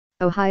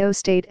Ohio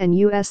State and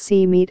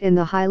USC meet in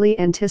the highly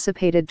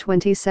anticipated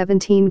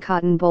 2017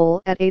 Cotton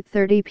Bowl at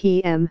 8:30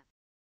 p.m.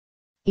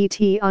 ET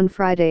on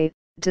Friday,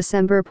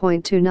 December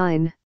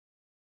 29.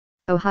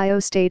 Ohio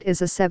State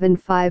is a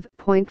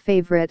 7.5-point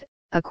favorite,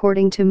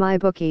 according to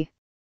MyBookie.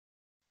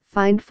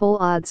 Find full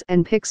odds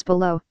and picks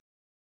below.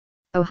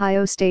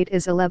 Ohio State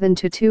is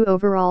 11-2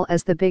 overall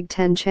as the Big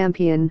Ten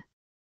champion.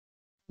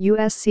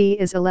 USC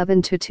is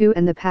 11-2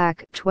 and the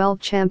Pac-12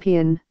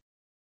 champion.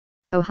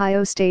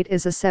 Ohio State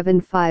is a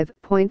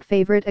 7.5-point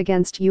favorite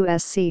against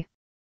USC.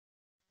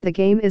 The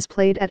game is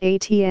played at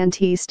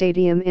AT&T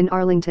Stadium in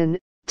Arlington,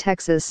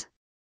 Texas.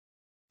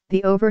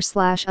 The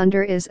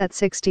over/under is at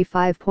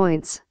 65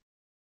 points.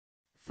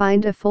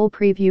 Find a full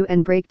preview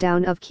and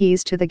breakdown of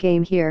keys to the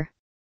game here.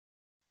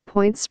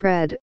 Point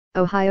spread,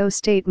 Ohio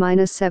State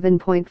minus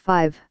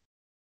 7.5.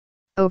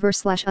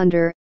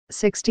 Over/under,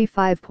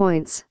 65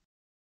 points.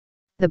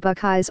 The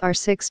Buckeyes are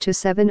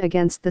 6-7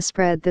 against the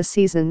spread this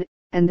season,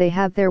 and they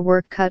have their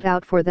work cut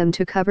out for them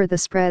to cover the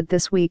spread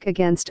this week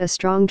against a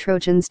strong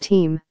Trojans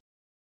team.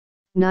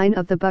 9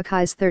 of the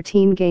Buckeyes'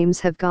 13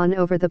 games have gone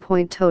over the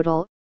point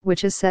total,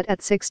 which is set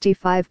at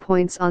 65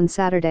 points on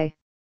Saturday.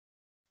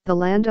 The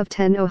Land of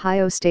 10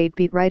 Ohio State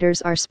beat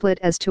writers are split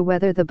as to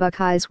whether the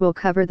Buckeyes will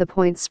cover the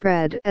point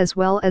spread as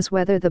well as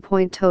whether the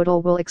point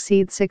total will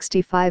exceed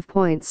 65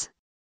 points.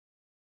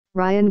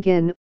 Ryan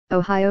Ginn,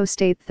 Ohio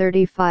State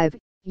 35,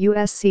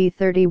 USC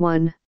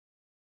 31.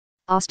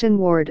 Austin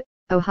Ward,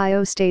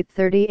 Ohio State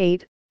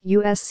 38,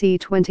 USC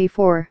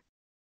 24.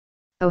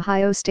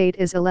 Ohio State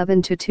is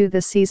 11-2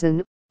 this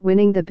season,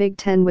 winning the Big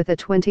Ten with a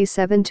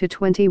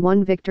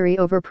 27-21 victory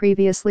over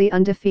previously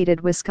undefeated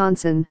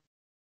Wisconsin.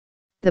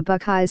 The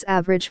Buckeyes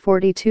average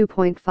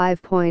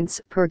 42.5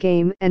 points per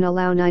game and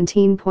allow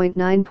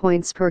 19.9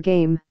 points per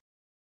game.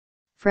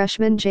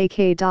 Freshman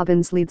J.K.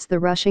 Dobbins leads the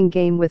rushing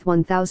game with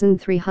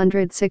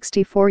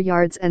 1,364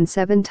 yards and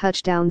 7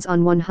 touchdowns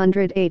on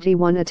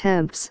 181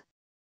 attempts.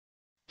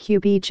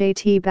 QB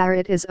J.T.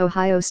 Barrett is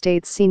Ohio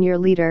State's senior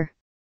leader.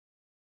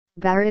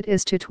 Barrett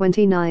is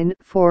 229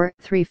 for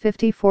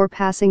 354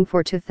 passing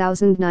for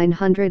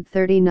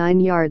 2,939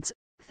 yards,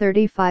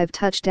 35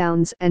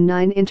 touchdowns and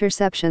 9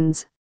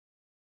 interceptions.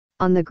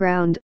 On the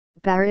ground,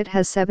 Barrett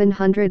has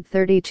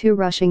 732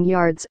 rushing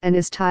yards and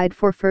is tied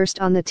for first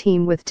on the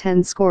team with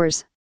 10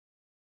 scores.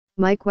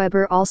 Mike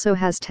Weber also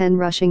has 10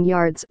 rushing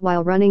yards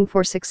while running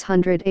for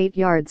 608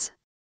 yards.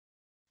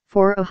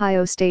 4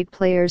 Ohio State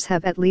players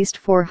have at least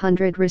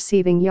 400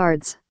 receiving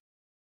yards.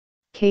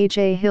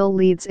 KJ Hill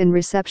leads in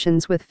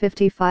receptions with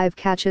 55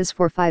 catches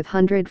for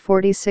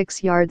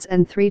 546 yards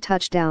and 3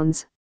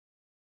 touchdowns.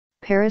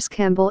 Paris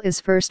Campbell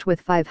is first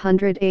with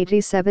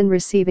 587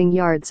 receiving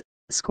yards,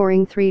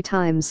 scoring 3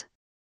 times.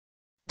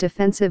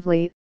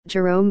 Defensively,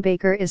 Jerome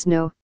Baker is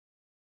No.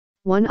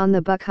 1 on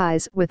the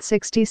Buckeyes with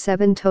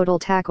 67 total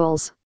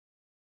tackles.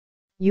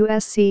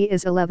 USC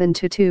is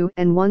 11-2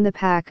 and won the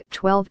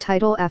Pac-12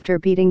 title after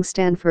beating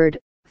Stanford,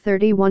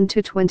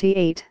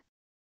 31-28.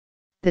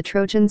 The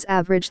Trojans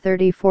average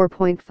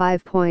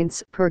 34.5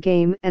 points per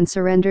game and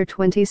surrender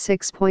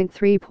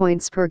 26.3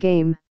 points per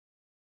game.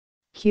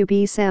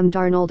 QB Sam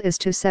Darnold is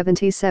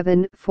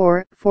 277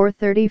 for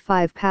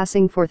 435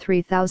 passing for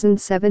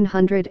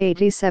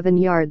 3,787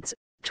 yards,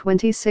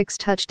 26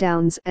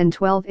 touchdowns and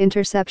 12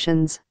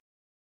 interceptions.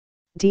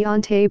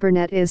 Deontay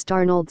Burnett is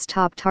Darnold's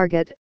top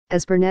target,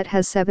 as Burnett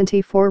has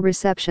 74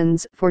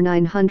 receptions for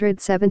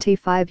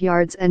 975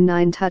 yards and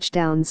 9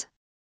 touchdowns.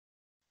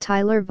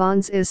 Tyler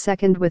Vaughns is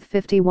second with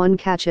 51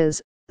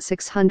 catches,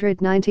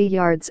 690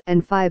 yards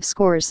and 5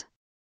 scores.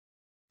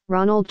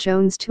 Ronald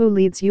Jones too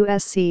leads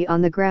USC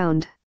on the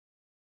ground.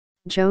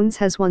 Jones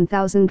has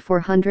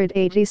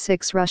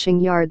 1,486 rushing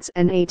yards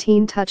and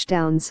 18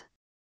 touchdowns.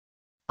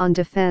 On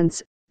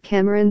defense,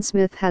 Cameron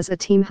Smith has a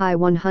team-high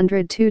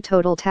 102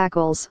 total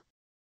tackles.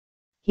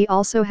 He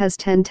also has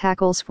 10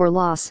 tackles for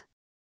loss.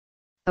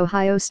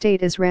 Ohio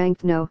State is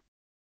ranked No.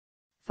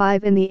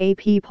 5 in the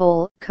AP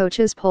poll,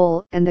 Coaches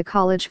Poll, and the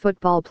College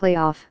Football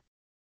Playoff.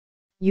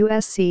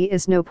 USC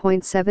is No.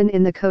 7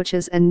 in the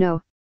Coaches and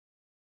No.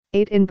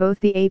 8 in both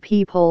the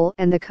AP poll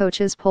and the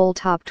Coaches Poll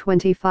Top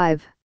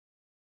 25.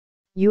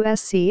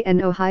 USC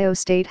and Ohio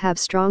State have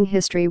strong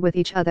history with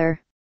each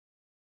other.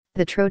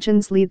 The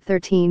Trojans lead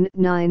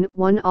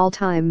 13-9-1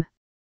 all-time.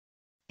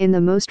 In the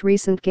most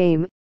recent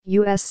game,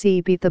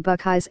 USC beat the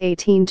Buckeyes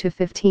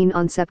 18-15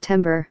 on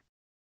September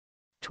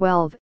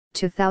 12,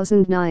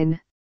 2009.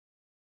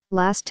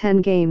 Last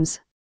 10 games.